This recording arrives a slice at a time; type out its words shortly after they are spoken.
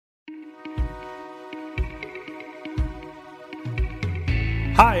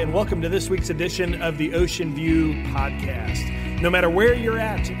Hi, and welcome to this week's edition of the Ocean View Podcast. No matter where you're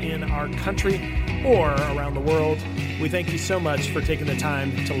at in our country or around the world, we thank you so much for taking the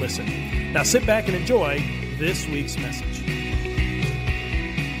time to listen. Now sit back and enjoy this week's message.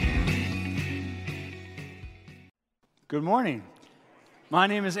 Good morning. My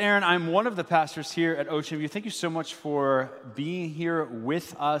name is Aaron. I'm one of the pastors here at Ocean View. Thank you so much for being here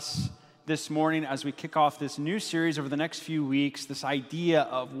with us this morning as we kick off this new series over the next few weeks, this idea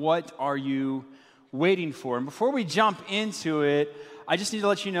of what are you waiting for? And before we jump into it, I just need to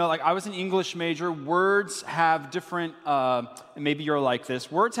let you know, I was an English major. Words have different, maybe you're like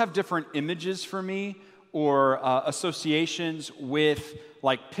this, words have different images for me or associations with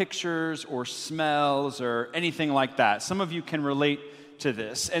pictures or smells or anything like that. Some of you can relate to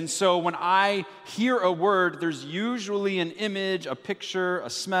this. And so when I hear a word, there's usually an image, a picture, a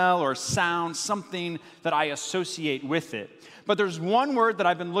smell, or a sound, something that I associate with it. But there's one word that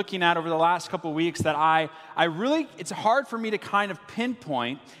I've been looking at over the last couple of weeks that I really, it's hard for me to kind of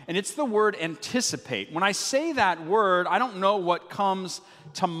pinpoint, and it's the word anticipate. When I say that word, I don't know what comes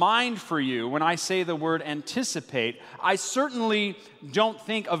to mind for you when I say the word anticipate. I certainly don't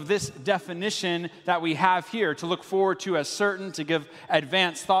think of this definition that we have here, to look forward to as certain, to give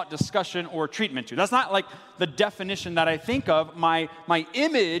advanced thought, discussion, or treatment to. That's not the definition that I think of. My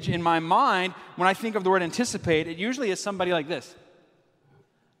image in my mind, when I think of the word anticipate, it usually is somebody like this.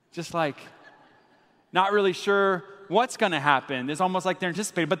 Just not really sure what's going to happen. It's almost like they're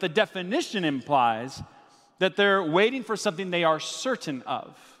anticipating. But the definition implies that they're waiting for something they are certain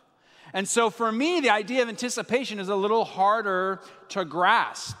of. And so for me, the idea of anticipation is a little harder to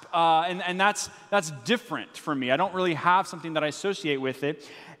grasp. And that's different for me. I don't really have something that I associate with it.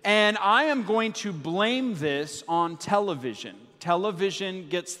 And I am going to blame this on television. Television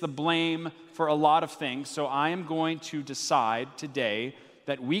gets the blame for a lot of things. So I am going to decide today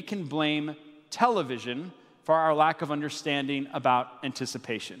that we can blame television for our lack of understanding about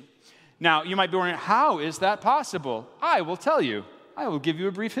anticipation. Now, you might be wondering, how is that possible? I will tell you. I will give you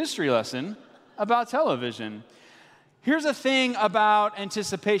a brief history lesson about television. Here's a thing about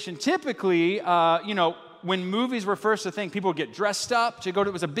anticipation. Typically, when movies were first a thing, people would get dressed up to go to,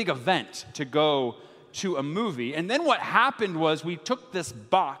 it was a big event to go to a movie. And then what happened was we took this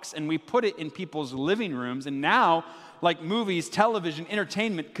box and we put it in people's living rooms, and now, like movies, television,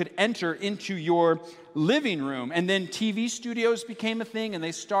 entertainment could enter into your living room. And then TV studios became a thing, and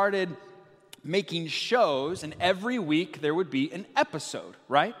they started making shows, and every week there would be an episode,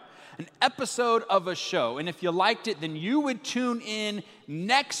 right? An episode of a show. And if you liked it, then you would tune in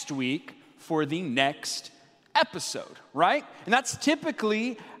next week for the next episode, right? And that's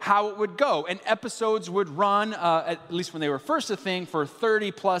typically how it would go. And episodes would run, at least when they were first a thing, for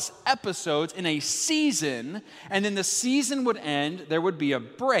 30 plus episodes in a season. And then the season would end, there would be a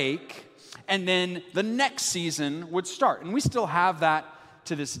break, and then the next season would start. And we still have that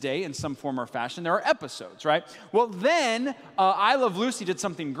to this day in some form or fashion. There are episodes, right? Well, then I Love Lucy did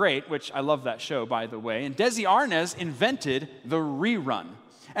something great, which I love that show, by the way. And Desi Arnaz invented the rerun.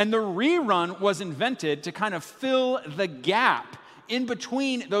 And the rerun was invented to kind of fill the gap in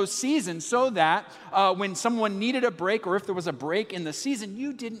between those seasons so that when someone needed a break, or if there was a break in the season,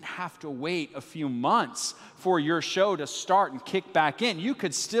 you didn't have to wait a few months for your show to start and kick back in. You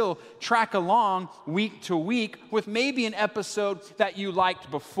could still track along week to week with maybe an episode that you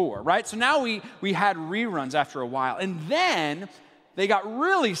liked before, right? So now we had reruns after a while. And then they got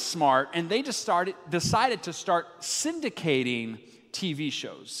really smart, and they just decided to start syndicating TV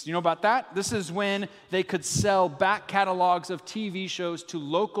shows. You know about that? This is when they could sell back catalogs of TV shows to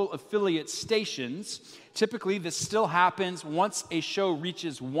local affiliate stations. Typically, this still happens once a show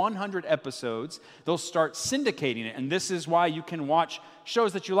reaches 100 episodes. They'll start syndicating it. And this is why you can watch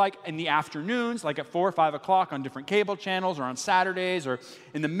shows that you like in the afternoons, like at 4 or 5 o'clock on different cable channels, or on Saturdays, or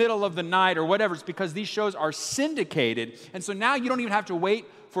in the middle of the night, or whatever. It's because these shows are syndicated. And so now you don't even have to wait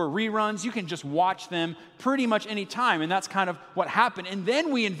for reruns. You can just watch them pretty much any time, and that's kind of what happened. And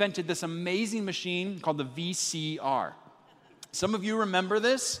then we invented this amazing machine called the VCR. Some of you remember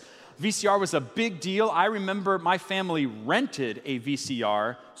this. VCR was a big deal. I remember my family rented a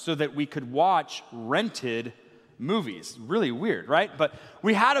VCR so that we could watch rented movies. Really weird, right? But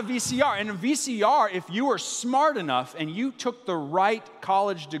we had a VCR, and a VCR, if you were smart enough and you took the right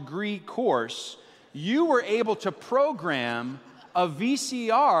college degree course, you were able to program a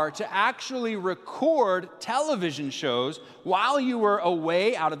VCR to actually record television shows while you were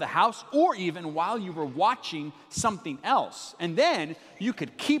away out of the house, or even while you were watching something else. And then you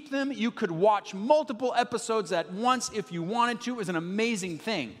could keep them, you could watch multiple episodes at once if you wanted to. It was an amazing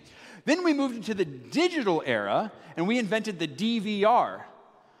thing. Then we moved into the digital era, and we invented the DVR.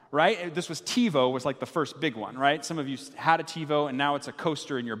 right? This was TiVo, was like the first big one, right? Some of you had a TiVo, and now it's a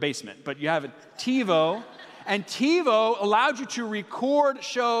coaster in your basement. But you have a TiVo, and TiVo allowed you to record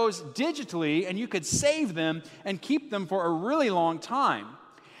shows digitally, and you could save them and keep them for a really long time.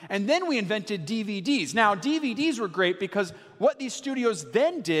 And then we invented DVDs. Now, DVDs were great because what these studios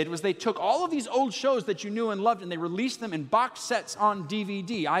then did was they took all of these old shows that you knew and loved, and they released them in box sets on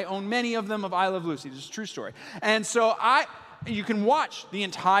DVD. I own many of them of I Love Lucy. This is a true story. And so you can watch the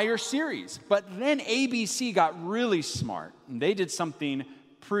entire series. But then ABC got really smart, and they did something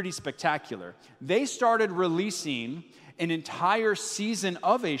pretty spectacular. They started releasing an entire season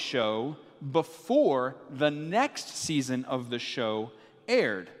of a show before the next season of the show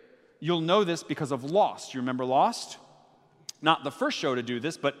aired. You'll know this because of Lost. You remember Lost? Not the first show to do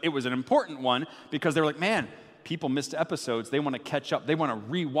this, but it was an important one because they were like, man, people missed episodes. They want to catch up. They want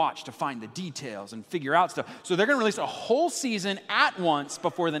to rewatch to find the details and figure out stuff. So they're going to release a whole season at once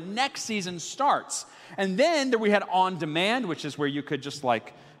before the next season starts. And then we had On Demand, which is where you could just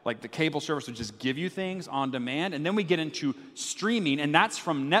like the cable service would just give you things on demand. And then we get into streaming, and that's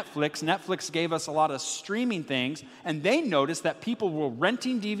from Netflix. Netflix gave us a lot of streaming things, and they noticed that people were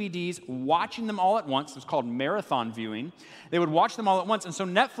renting DVDs, watching them all at once. It was called marathon viewing. They would watch them all at once. And so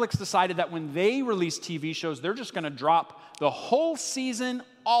Netflix decided that when they release TV shows, they're just going to drop the whole season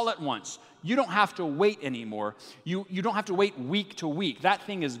all at once. You don't have to wait anymore. You don't have to wait week to week. That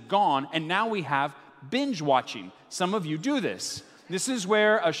thing is gone, and now we have binge watching. Some of you do this. This is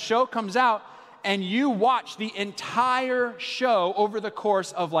where a show comes out and you watch the entire show over the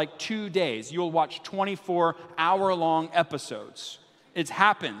course of like 2 days. You'll watch 24-hour-long episodes. It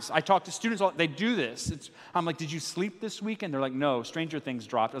happens. I talk to students, they do this. I'm like, did you sleep this weekend? They're like, no, Stranger Things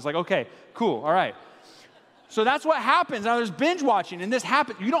dropped. I was like, okay, cool, all right. So that's what happens. Now there's binge watching, and this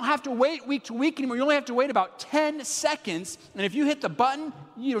happens. You don't have to wait week to week anymore. You only have to wait about 10 seconds, and if you hit the button,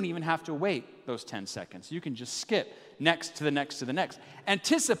 you don't even have to wait those 10 seconds. You can just skip next to the next to the next.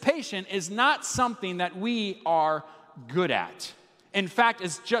 Anticipation is not something that we are good at. In fact,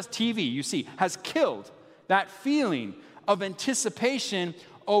 it's just TV, you see, has killed that feeling of anticipation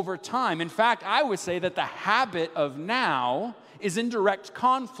over time. In fact, I would say that the habit of now is in direct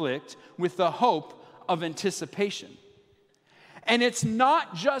conflict with the hope of anticipation. And it's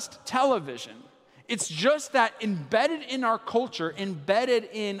not just television. It's just that embedded in our culture, embedded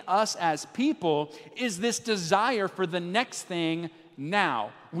in us as people, is this desire for the next thing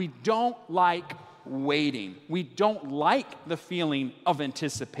now. We don't like waiting. We don't like the feeling of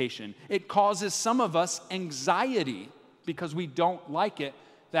anticipation. It causes some of us anxiety because we don't like it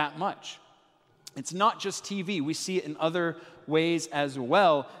that much. It's not just TV. We see it in other ways as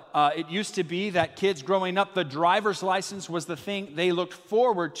well. It used to be that kids growing up, the driver's license was the thing they looked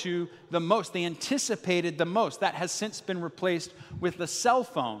forward to the most. They anticipated the most. That has since been replaced with the cell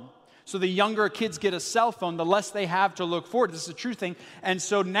phone. So the younger kids get a cell phone, the less they have to look forward to. This is a true thing. And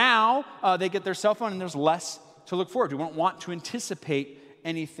so now they get their cell phone and there's less to look forward to. We don't want to anticipate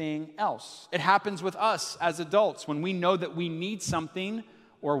anything else. It happens with us as adults when we know that we need something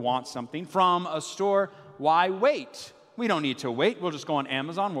or want something from a store. Why wait? We don't need to wait. We'll just go on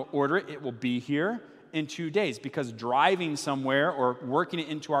Amazon, we'll order it, it will be here in 2 days, because driving somewhere or working it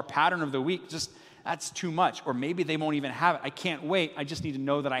into our pattern of the week, that's too much. Or maybe they won't even have it. I can't wait. I just need to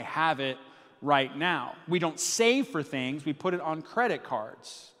know that I have it right now. We don't save for things. We put it on credit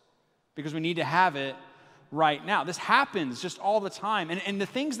cards because we need to have it right now. This happens just all the time. And the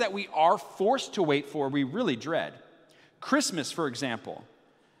things that we are forced to wait for, we really dread. Christmas, for example.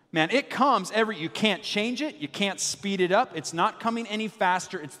 Man, it comes you can't change it, you can't speed it up, it's not coming any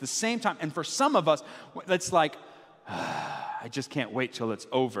faster, it's the same time. And for some of us, it's like, I just can't wait till it's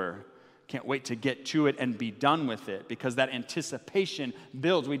over. Can't wait to get to it and be done with it, because that anticipation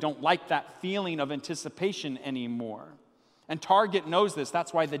builds. We don't like that feeling of anticipation anymore. And Target knows this.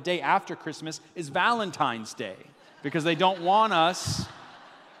 That's why the day after Christmas is Valentine's Day, because they don't want us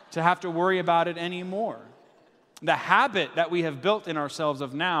to have to worry about it anymore. The habit that we have built in ourselves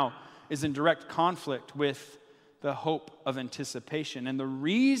of now is in direct conflict with the hope of anticipation. And the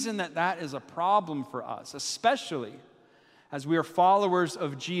reason that is a problem for us, especially as we are followers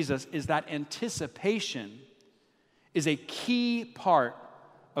of Jesus, is that anticipation is a key part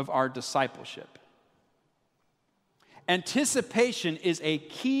of our discipleship. Anticipation is a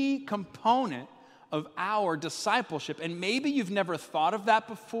key component of our discipleship. And maybe you've never thought of that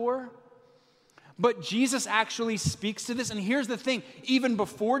before, but Jesus actually speaks to this. And here's the thing, even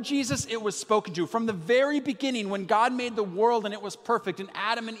before Jesus, it was spoken to. From the very beginning, when God made the world and it was perfect, and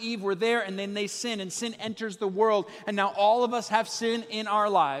Adam and Eve were there, and then they sin, and sin enters the world, and now all of us have sin in our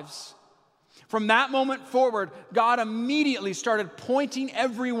lives. From that moment forward, God immediately started pointing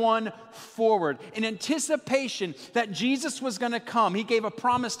everyone forward in anticipation that Jesus was going to come. He gave a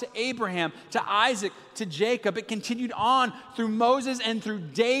promise to Abraham, to Isaac, to Jacob. It continued on through Moses and through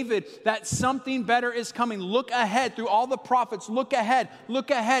David that something better is coming. Look ahead through all the prophets. Look ahead, look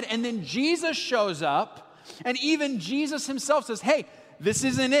ahead. And then Jesus shows up, and even Jesus himself says, hey, this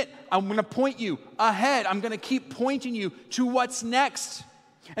isn't it. I'm going to point you ahead. I'm going to keep pointing you to what's next.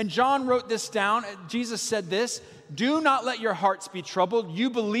 And John wrote this down. Jesus said this, do not let your hearts be troubled. You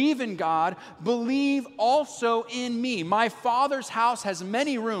believe in God, believe also in me. My Father's house has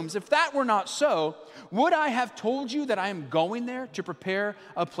many rooms. If that were not so, would I have told you that I am going there to prepare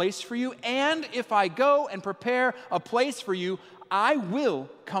a place for you? And if I go and prepare a place for you, I will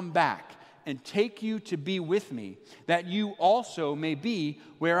come back and take you to be with me, that you also may be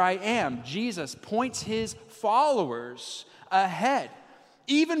where I am. Jesus points his followers ahead.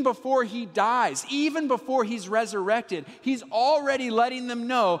 Even before he dies, even before he's resurrected, he's already letting them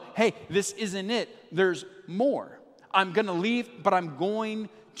know, hey, this isn't it. There's more. I'm going to leave, but I'm going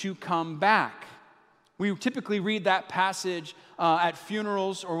to come back. We typically read that passage at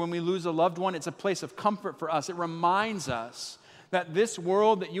funerals or when we lose a loved one. It's a place of comfort for us. It reminds us that this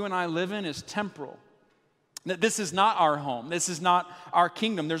world that you and I live in is temporal. That this is not our home. This is not our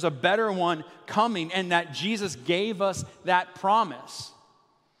kingdom. There's a better one coming, and that Jesus gave us that promise.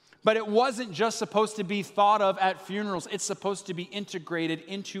 But it wasn't just supposed to be thought of at funerals. It's supposed to be integrated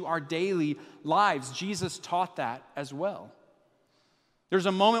into our daily lives. Jesus taught that as well. There's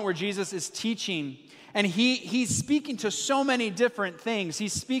a moment where Jesus is teaching, and he's speaking to so many different things.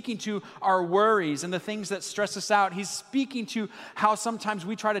 He's speaking to our worries and the things that stress us out. He's speaking to how sometimes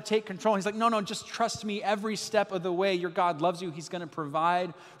we try to take control. He's like, no, just trust me every step of the way. Your God loves you. He's going to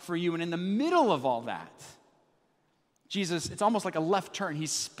provide for you. And in the middle of all that, Jesus, it's almost like a left turn. He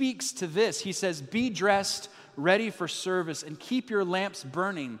speaks to this. He says, be dressed, ready for service, and keep your lamps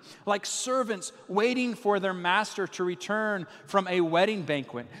burning, like servants waiting for their master to return from a wedding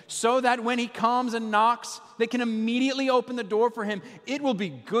banquet, so that when he comes and knocks, they can immediately open the door for him. It will be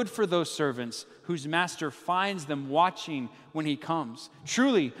good for those servants whose master finds them watching when he comes.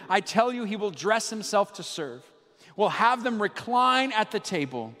 Truly, I tell you, he will dress himself to serve. Will have them recline at the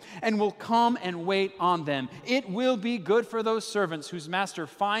table, and will come and wait on them. It will be good for those servants whose master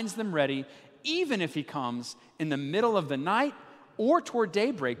finds them ready, even if he comes in the middle of the night or toward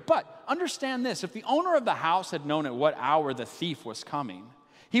daybreak. But understand this, if the owner of the house had known at what hour the thief was coming,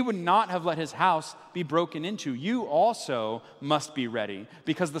 he would not have let his house be broken into. You also must be ready,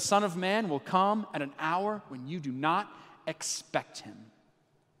 because the Son of Man will come at an hour when you do not expect him.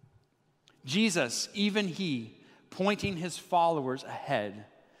 Jesus, even he, pointing his followers ahead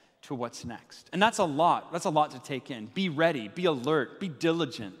to what's next. And that's a lot. That's a lot to take in. Be ready, be alert, be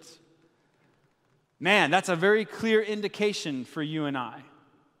diligent. Man, that's a very clear indication for you and I.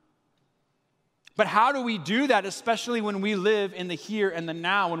 But how do we do that, especially when we live in the here and the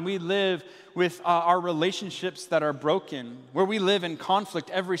now, when we live with our relationships that are broken, where we live in conflict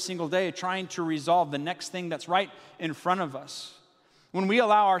every single day, trying to resolve the next thing that's right in front of us? When we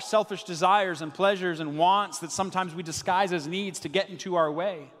allow our selfish desires and pleasures and wants that sometimes we disguise as needs to get into our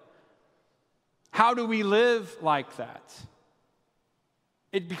way. How do we live like that?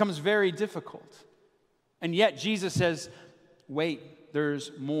 It becomes very difficult. And yet Jesus says, wait, there's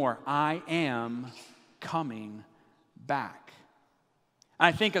more. I am coming back.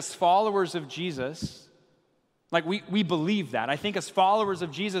 I think as followers of Jesus, like we believe that. I think as followers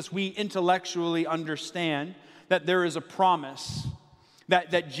of Jesus, we intellectually understand that there is a promise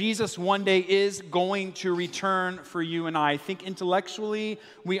that Jesus one day is going to return for you and I. I think intellectually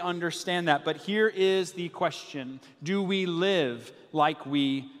we understand that. But here is the question. Do we live like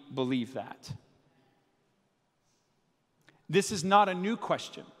we believe that? This is not a new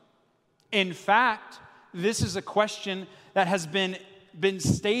question. In fact, this is a question that has been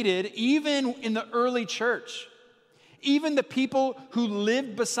stated even in the early church. Even the people who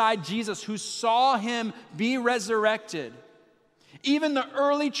lived beside Jesus, who saw him be resurrected, even the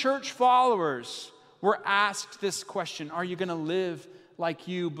early church followers were asked this question: are you going to live like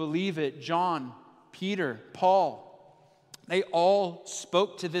you believe it? John, Peter, Paul, they all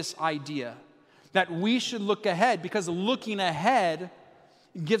spoke to this idea that we should look ahead, because looking ahead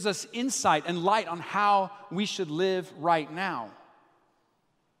gives us insight and light on how we should live right now.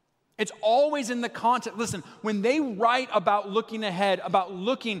 It's always in the context. Listen, when they write about looking ahead, about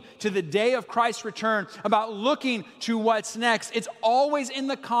looking to the day of Christ's return, about looking to what's next, it's always in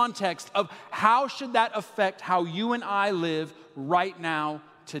the context of how should that affect how you and I live right now,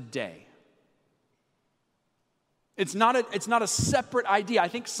 today. It's not a separate idea. I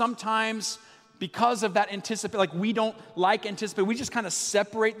think sometimes because of that anticipate, like we don't like anticipate. We just kind of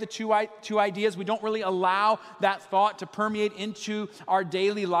separate the two ideas. We don't really allow that thought to permeate into our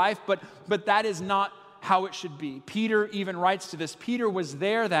daily life, but that is not how it should be. Peter even writes to this. Peter was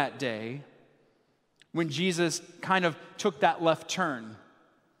there that day when Jesus kind of took that left turn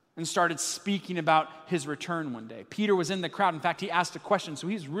and started speaking about his return one day. Peter was in the crowd. In fact, he asked a question, so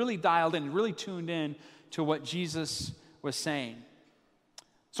he's really dialed in, really tuned in to what Jesus was saying.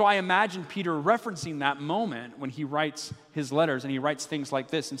 So I imagine Peter referencing that moment when he writes his letters, and he writes things like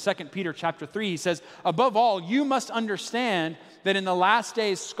this. In 2 Peter chapter 3, he says, "Above all, you must understand that in the last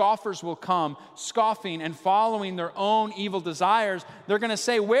days scoffers will come, scoffing and following their own evil desires. They're going to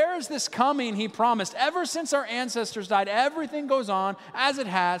say, 'Where is this coming he promised? Ever since our ancestors died, everything goes on as it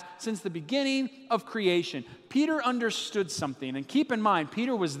has since the beginning of creation.'" Peter understood something, and keep in mind,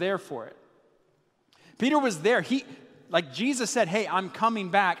 Peter was there for it. Peter was there. Like Jesus said, "Hey, I'm coming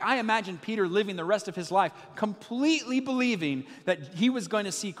back." I imagine Peter living the rest of his life completely believing that he was going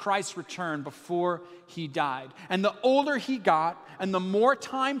to see Christ return before he died. And the older he got and the more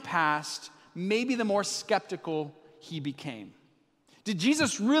time passed, maybe the more skeptical he became. Did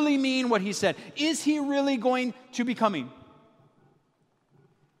Jesus really mean what he said? Is he really going to be coming?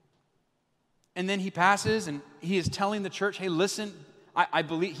 And then he passes and he is telling the church, "Hey, listen, I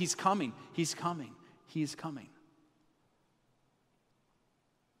believe he's coming. He's coming. He's coming."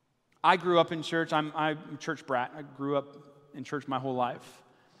 I grew up in church. I'm a church brat. I grew up in church my whole life.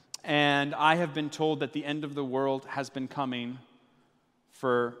 And I have been told that the end of the world has been coming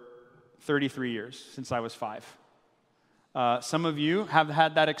for 33 years, since I was 5. Some of you have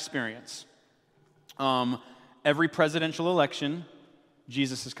had that experience. Every presidential election,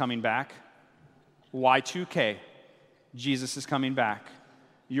 Jesus is coming back. Y2K, Jesus is coming back.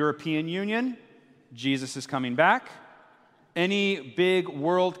 European Union, Jesus is coming back. Any big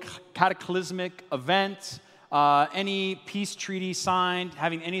world cataclysmic event, any peace treaty signed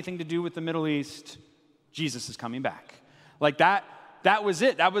having anything to do with the Middle East, Jesus is coming back. Like that was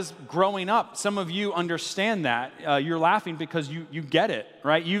it. That was growing up. Some of you understand that. You're laughing because you get it,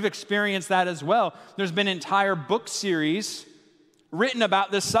 right? You've experienced that as well. There's been entire book series written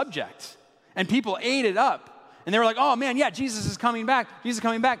about this subject, and people ate it up. And they were like, "Oh man, yeah, Jesus is coming back. Jesus is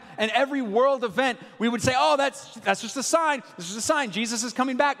coming back." And every world event, we would say, "Oh, that's just a sign. This is a sign. Jesus is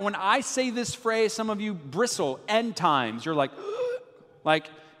coming back." When I say this phrase, some of you bristle. End times. You're like,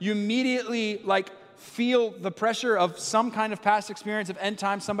 like you immediately feel the pressure of some kind of past experience of end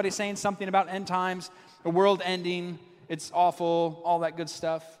times. Somebody saying something about end times, the world ending. It's awful. All that good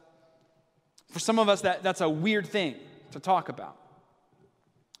stuff. For some of us, that's a weird thing to talk about.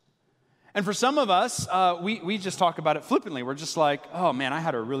 And for some of us, we just talk about it flippantly. We're just like, "Oh man, I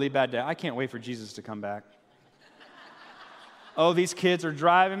had a really bad day. I can't wait for Jesus to come back." "Oh, these kids are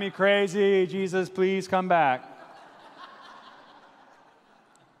driving me crazy. Jesus, please come back."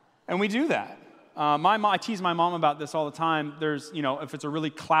 And we do that. I tease my mom about this all the time. There's, if it's a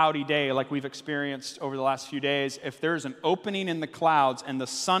really cloudy day like we've experienced over the last few days, if there's an opening in the clouds and the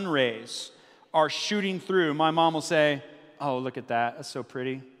sun rays are shooting through, my mom will say, "Oh, look at that. That's so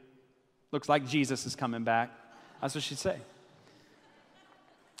pretty. Looks like Jesus is coming back." That's what she'd say.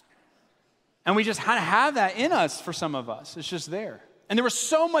 And we just kind of have that in us for some of us. It's just there. And there was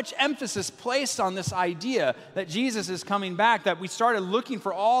so much emphasis placed on this idea that Jesus is coming back that we started looking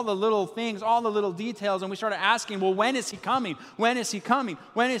for all the little things, all the little details, and we started asking, well, when is he coming? When is he coming?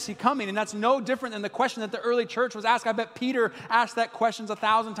 When is he coming? And that's no different than the question that the early church was asked. I bet Peter asked that question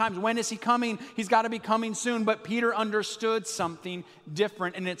 1,000 times. When is he coming? He's got to be coming soon. But Peter understood something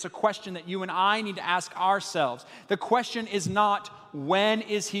different, and it's a question that you and I need to ask ourselves. The question is not, when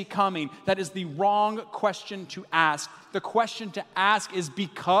is he coming? That is the wrong question to ask. The question to ask is,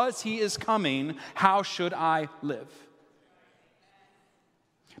 because he is coming, how should I live?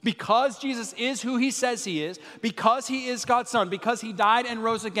 Because Jesus is who he says he is, because he is God's son, because he died and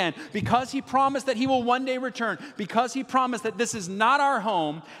rose again, because he promised that he will one day return, because he promised that this is not our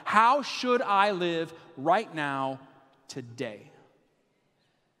home, how should I live right now, today?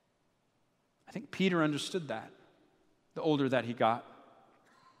 I think Peter understood that the older that he got.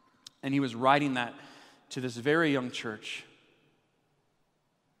 And he was writing that to this very young church.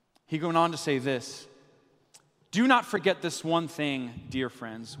 He went on to say this: "Do not forget this one thing, dear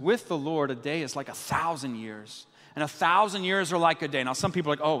friends. With the Lord, a day is like 1,000 years, and 1,000 years are like a day." Now, some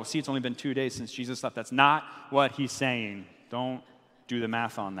people are like, "Oh, see, it's only been 2 days since Jesus left." That's not what he's saying. Don't do the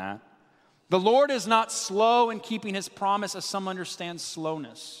math on that. "The Lord is not slow in keeping his promise, as some understand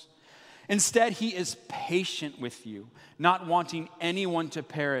slowness. Instead, he is patient with you, not wanting anyone to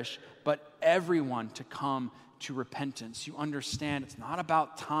perish, but everyone to come to repentance. You understand it's not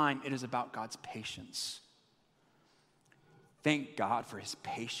about time, it is about God's patience. Thank God for his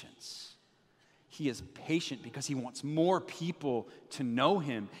patience. He is patient because he wants more people to know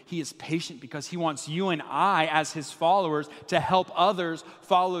him. He is patient because he wants you and I, as his followers, to help others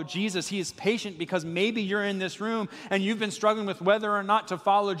follow Jesus. He is patient because maybe you're in this room and you've been struggling with whether or not to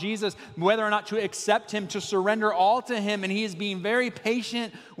follow Jesus, whether or not to accept him, to surrender all to him, and he is being very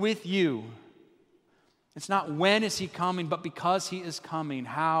patient with you. It's not when is he coming, but because he is coming,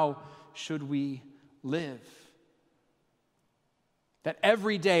 how should we live? That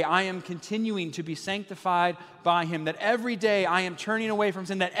every day I am continuing to be sanctified by him. That every day I am turning away from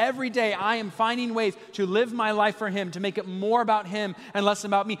sin. That every day I am finding ways to live my life for him, to make it more about him and less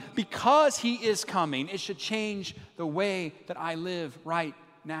about me. Because he is coming, it should change the way that I live right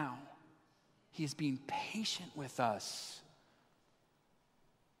now. He is being patient with us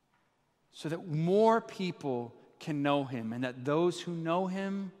so that more people can know him and that those who know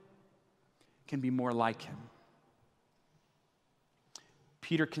him can be more like him.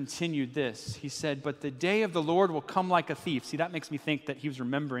 Peter continued this. He said, but the day of the Lord will come like a thief. See, that makes me think that he was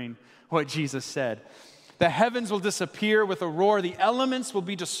remembering what Jesus said. The heavens will disappear with a roar. The elements will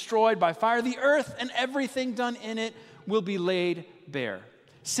be destroyed by fire. The earth and everything done in it will be laid bare.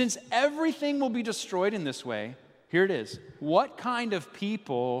 Since everything will be destroyed in this way, here it is. What kind of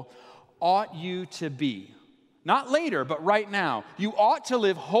people ought you to be? Not later, but right now. You ought to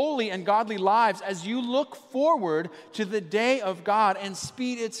live holy and godly lives as you look forward to the day of God and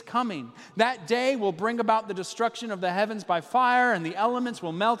speed its coming. That day will bring about the destruction of the heavens by fire, and the elements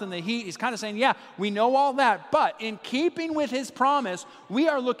will melt in the heat. He's kind of saying, yeah, we know all that, but in keeping with his promise, we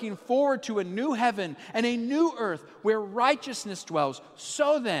are looking forward to a new heaven and a new earth where righteousness dwells.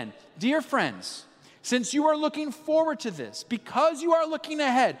 So then, dear friends, since you are looking forward to this, because you are looking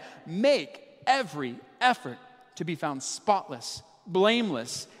ahead, make every effort to be found spotless,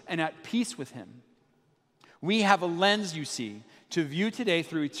 blameless, and at peace with him. We have a lens, you see, to view today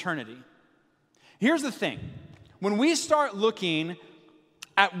through eternity. Here's the thing. When we start looking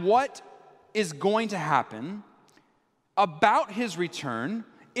at what is going to happen about his return,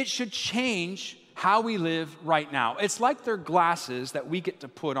 it should change how we live right now. It's like they're glasses that we get to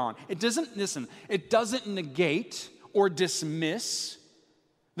put on. It doesn't negate or dismiss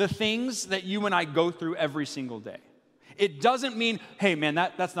the things that you and I go through every single day. It doesn't mean, hey man,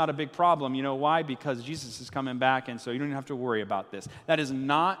 that's not a big problem. You know why? Because Jesus is coming back, and so you don't even have to worry about this. That is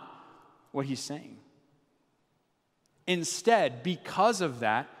not what he's saying. Instead, because of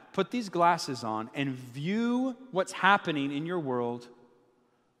that, put these glasses on and view what's happening in your world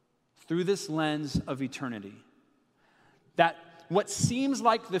through this lens of eternity. That what seems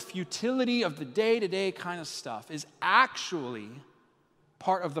like the futility of the day-to-day kind of stuff is actually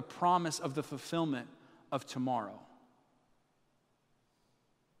part of the promise of the fulfillment of tomorrow.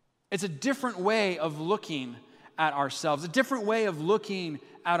 It's a different way of looking at ourselves, a different way of looking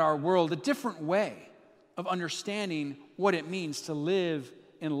at our world, a different way of understanding what it means to live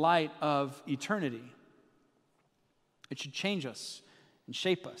in light of eternity. It should change us and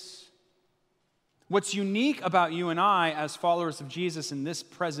shape us. What's unique about you and I as followers of Jesus in this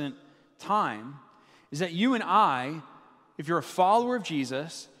present time is that you and I, if you're a follower of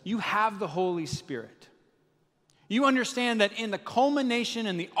Jesus, you have the Holy Spirit. You understand that in the culmination,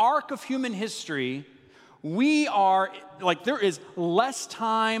 in the arc of human history, there is less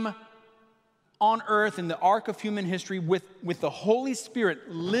time on earth in the arc of human history with the Holy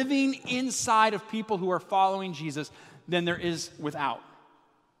Spirit living inside of people who are following Jesus than there is without.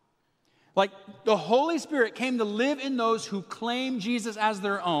 Like, the Holy Spirit came to live in those who claim Jesus as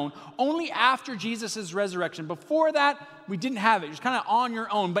their own only after Jesus' resurrection. Before that, we didn't have it. You're just kind of on your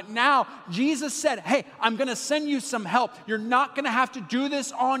own. But now, Jesus said, hey, I'm going to send you some help. You're not going to have to do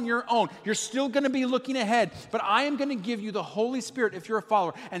this on your own. You're still going to be looking ahead. But I am going to give you the Holy Spirit if you're a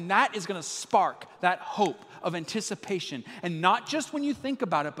follower. And that is going to spark that hope of anticipation. And not just when you think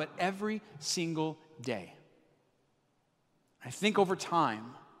about it, but every single day. I think over time,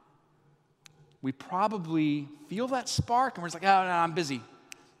 we probably feel that spark and we're just like, oh, no, I'm busy.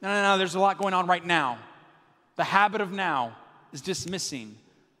 No, there's a lot going on right now. The habit of now is dismissing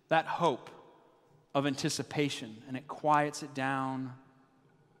that hope of anticipation, and it quiets it down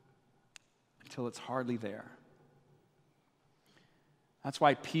until it's hardly there. That's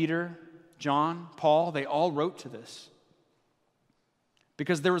why Peter, John, Paul, they all wrote to this.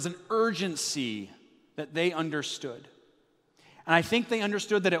 Because there was an urgency that they understood. And I think they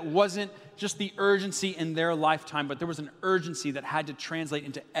understood that it wasn't just the urgency in their lifetime, but there was an urgency that had to translate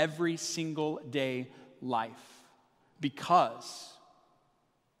into every single day life. Because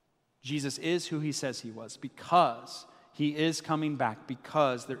Jesus is who he says he was because he is coming back,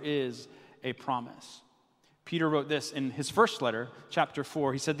 because there is a promise. Peter wrote this in his first letter, chapter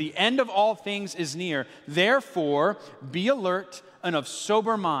 4. He said, "The end of all things is near. Therefore, be alert and of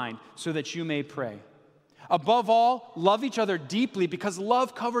sober mind so that you may pray. Above all, love each other deeply because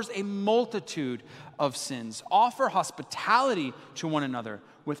love covers a multitude of sins. Offer hospitality to one another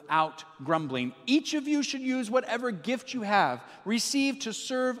without grumbling. Each of you should use whatever gift you have received to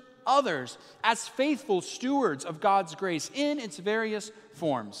serve others as faithful stewards of God's grace in its various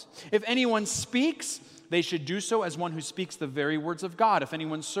forms. If anyone speaks, they should do so as one who speaks the very words of God. If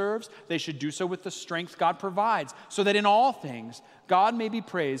anyone serves, they should do so with the strength God provides, so that in all things God may be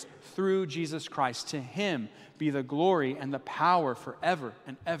praised through Jesus Christ. To him be the glory and the power forever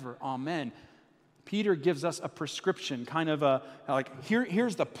and ever. Amen." Peter gives us a prescription, kind of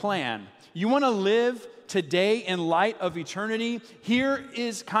here's the plan. You want to live today in light of eternity? Here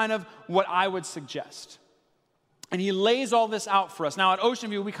is kind of what I would suggest. And he lays all this out for us. Now, at Ocean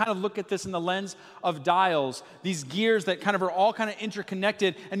View, we kind of look at this in the lens of dials, these gears that kind of are all kind of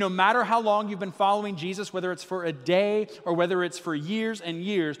interconnected. And no matter how long you've been following Jesus, whether it's for a day or whether it's for years and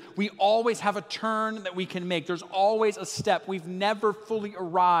years, we always have a turn that we can make. There's always a step. We've never fully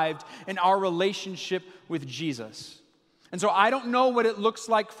arrived in our relationship with Jesus. And so I don't know what it looks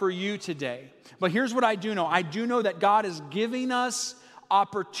like for you today, but here's what I do know. I do know that God is giving us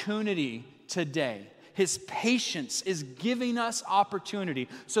opportunity today. His patience is giving us opportunity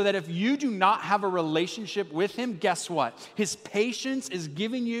so that if you do not have a relationship with him, guess what? His patience is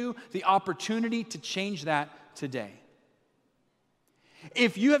giving you the opportunity to change that today.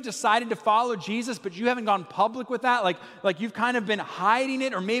 If you have decided to follow Jesus, but you haven't gone public with that, like you've kind of been hiding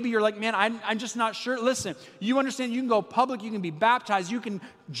it, or maybe you're like, man, I'm just not sure. Listen, you understand you can go public, you can be baptized, you can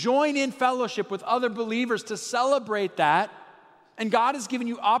join in fellowship with other believers to celebrate that. And God has given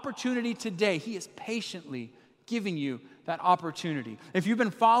you opportunity today. He is patiently giving you that opportunity. If you've been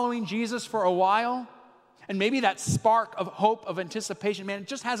following Jesus for a while, and maybe that spark of hope, of anticipation, man, it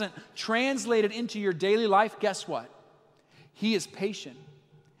just hasn't translated into your daily life, guess what? He is patient.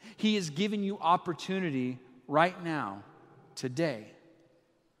 He is giving you opportunity right now, today,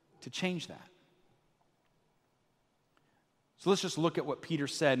 to change that. So let's just look at what Peter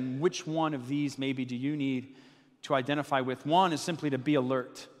said, and which one of these maybe do you need to identify with. One is simply to be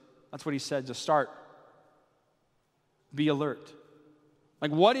alert. That's what he said to start. Be alert.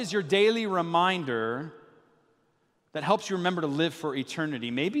 Like, what is your daily reminder that helps you remember to live for eternity?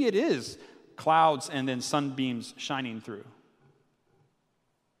 Maybe it is clouds and then sunbeams shining through.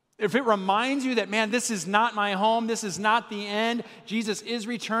 If it reminds you that, man, this is not my home, this is not the end, Jesus is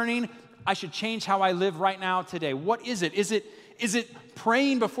returning, I should change how I live right now today. What is it? Is it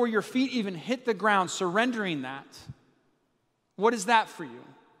praying before your feet even hit the ground, surrendering that? What is that for you?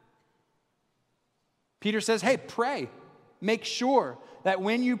 Peter says, hey, pray. Make sure that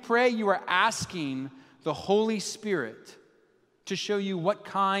when you pray, you are asking the Holy Spirit to show you what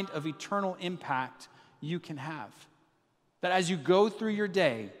kind of eternal impact you can have. That as you go through your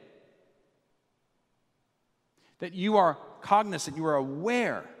day, that you are cognizant, you are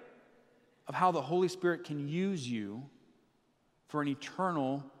aware of how the Holy Spirit can use you for an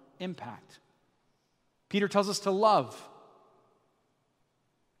eternal impact. Peter tells us to love.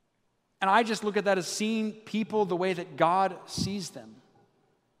 And I just look at that as seeing people the way that God sees them.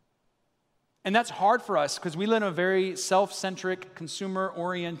 And that's hard for us because we live in a very self-centric,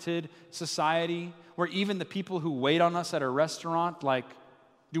 consumer-oriented society where even the people who wait on us at a restaurant, like,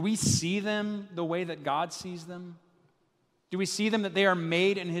 do we see them the way that God sees them? Do we see them that they are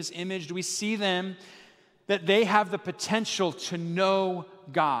made in his image? Do we see them that they have the potential to know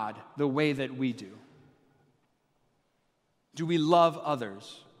God the way that we do? Do we love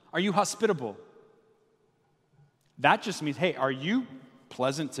others? Are you hospitable? That just means, hey, are you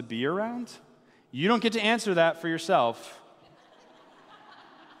pleasant to be around? You don't get to answer that for yourself.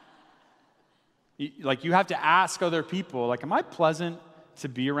 You have to ask other people, like, am I pleasant to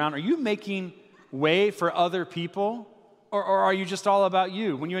be around? Are you making way for other people? Or are you just all about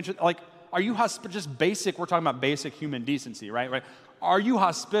you? When you enter, are you just basic? We're talking about basic human decency, right? Are you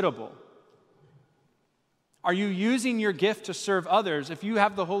hospitable? Are you using your gift to serve others? If you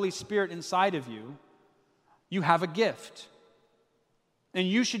have the Holy Spirit inside of you, you have a gift. And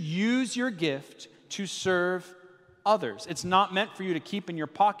you should use your gift to serve others. It's not meant for you to keep in your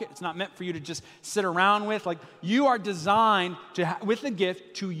pocket. It's not meant for you to just sit around with. You are designed to, with the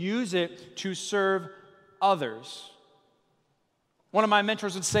gift, to use it to serve others. One of my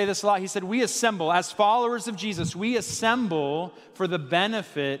mentors would say this a lot. He said, we assemble, as followers of Jesus, we assemble for the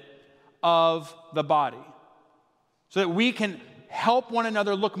benefit of the body. So that we can help one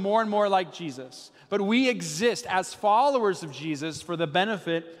another look more and more like Jesus. But we exist as followers of Jesus for the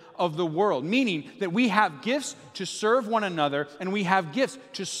benefit of the world, meaning that we have gifts to serve one another and we have gifts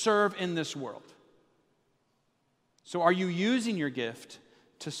to serve in this world. So are you using your gift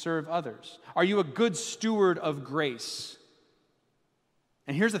to serve others? Are you a good steward of grace?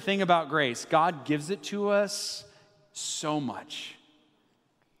 And here's the thing about grace. God gives it to us so much.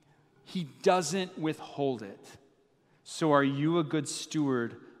 He doesn't withhold it. So are you a good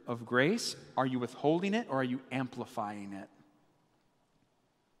steward of grace? Are you withholding it or are you amplifying it?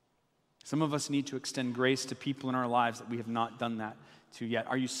 Some of us need to extend grace to people in our lives that we have not done that to yet.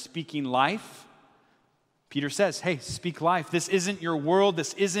 Are you speaking life? Peter says, hey, speak life. This isn't your world.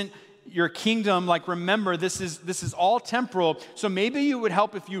 This isn't your kingdom. Like, remember, this is all temporal. So maybe it would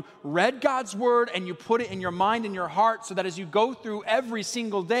help if you read God's word and you put it in your mind and your heart so that as you go through every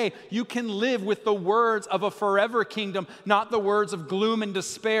single day, you can live with the words of a forever kingdom, not the words of gloom and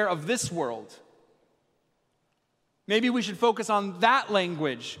despair of this world. Maybe we should focus on that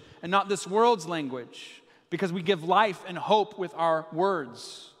language and not this world's language, because we give life and hope with our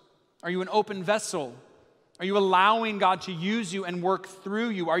words. Are you an open vessel? Are you allowing God to use you and work through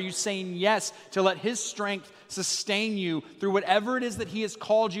you? Are you saying yes to let His strength sustain you through whatever it is that He has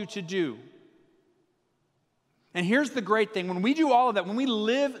called you to do? And here's the great thing. When we do all of that, when we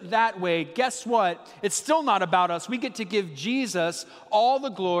live that way, guess what? It's still not about us. We get to give Jesus all the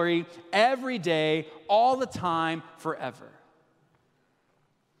glory every day, all the time, forever.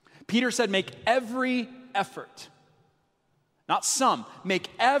 Peter said, make every effort. Not some. Make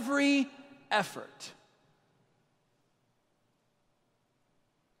every effort.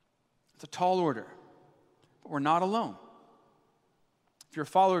 It's a tall order, but we're not alone. If you're a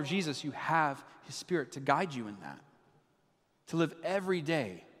follower of Jesus, you have His Spirit to guide you in that, to live every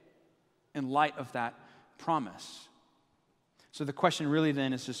day in light of that promise. So the question really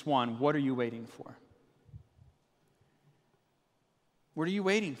then is just one: what are you waiting for? What are you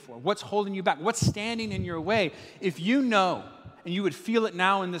waiting for? What's holding you back? What's standing in your way? If you know, and you would feel it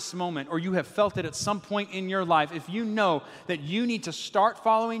now in this moment, or you have felt it at some point in your life, if you know that you need to start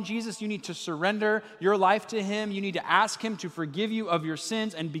following Jesus, you need to surrender your life to Him, you need to ask Him to forgive you of your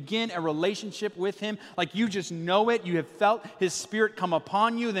sins and begin a relationship with Him, like you just know it, you have felt His Spirit come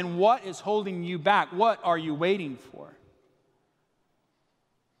upon you, then what is holding you back? What are you waiting for?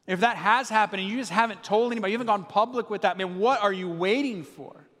 If that has happened and you just haven't told anybody, you haven't gone public with that, man, what are you waiting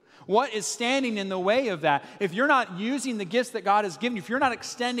for? What is standing in the way of that? If you're not using the gifts that God has given you, if you're not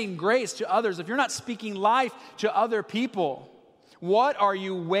extending grace to others, if you're not speaking life to other people, what are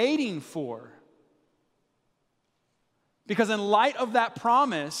you waiting for? Because in light of that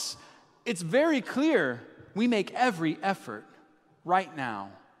promise, it's very clear we make every effort right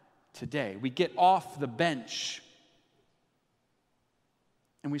now, today. We get off the bench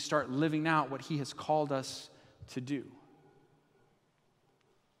and we start living out what He has called us to do.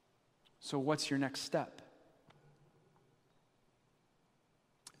 So what's your next step?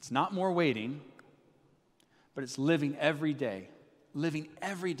 It's not more waiting, but it's living every day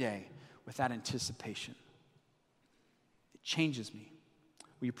with that anticipation. It changes me.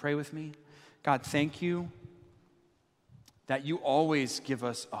 Will you pray with me? God, thank you that you always give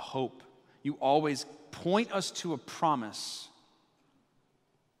us a hope. You always point us to a promise.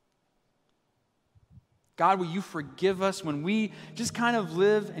 God, will you forgive us when we just kind of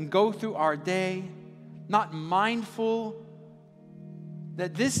live and go through our day, not mindful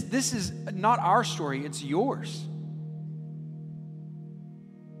that this is not our story, it's yours.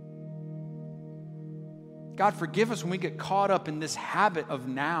 God, forgive us when we get caught up in this habit of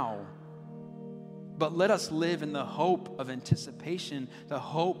now, but let us live in the hope of anticipation, the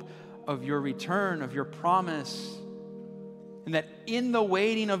hope of your return, of your promise. And that in the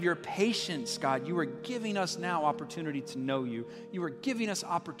waiting of your patience, God, you are giving us now opportunity to know you. You are giving us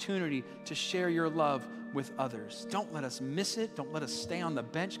opportunity to share your love with others. Don't let us miss it. Don't let us stay on the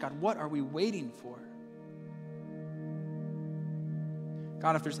bench. God, what are we waiting for?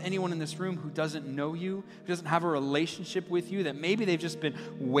 God, if there's anyone in this room who doesn't know you, who doesn't have a relationship with you, that maybe they've just been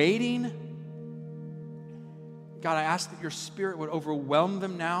waiting, God, I ask that your Spirit would overwhelm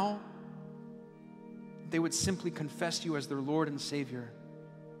them now. They would simply confess you as their Lord and Savior.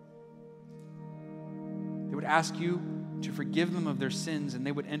 They would ask you to forgive them of their sins, and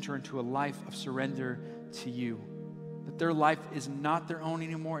they would enter into a life of surrender to you. That their life is not their own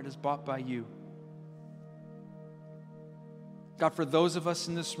anymore, it is bought by you. God, for those of us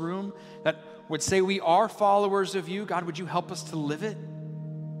in this room that would say we are followers of you, God, would you help us to live it?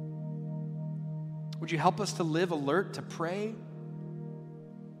 Would you help us to live alert, to pray,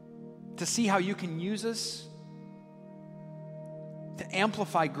 to see how you can use us? to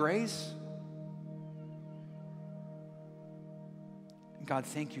amplify grace. God,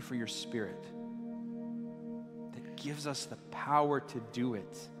 thank you for your Spirit that gives us the power to do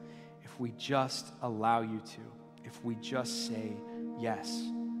it if we just allow you to, if we just say yes.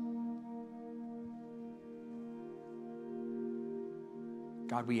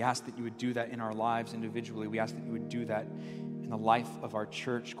 God, we ask that you would do that in our lives individually. We ask that you would do that in the life of our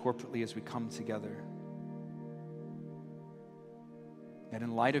church corporately as we come together. That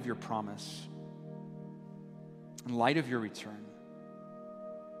in light of your promise, in light of your return,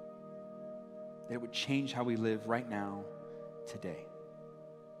 that it would change how we live right now, today,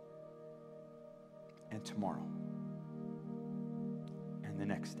 and tomorrow, and the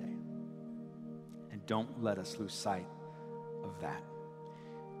next day. And don't let us lose sight of that.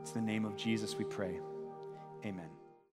 It's the name of Jesus we pray. Amen.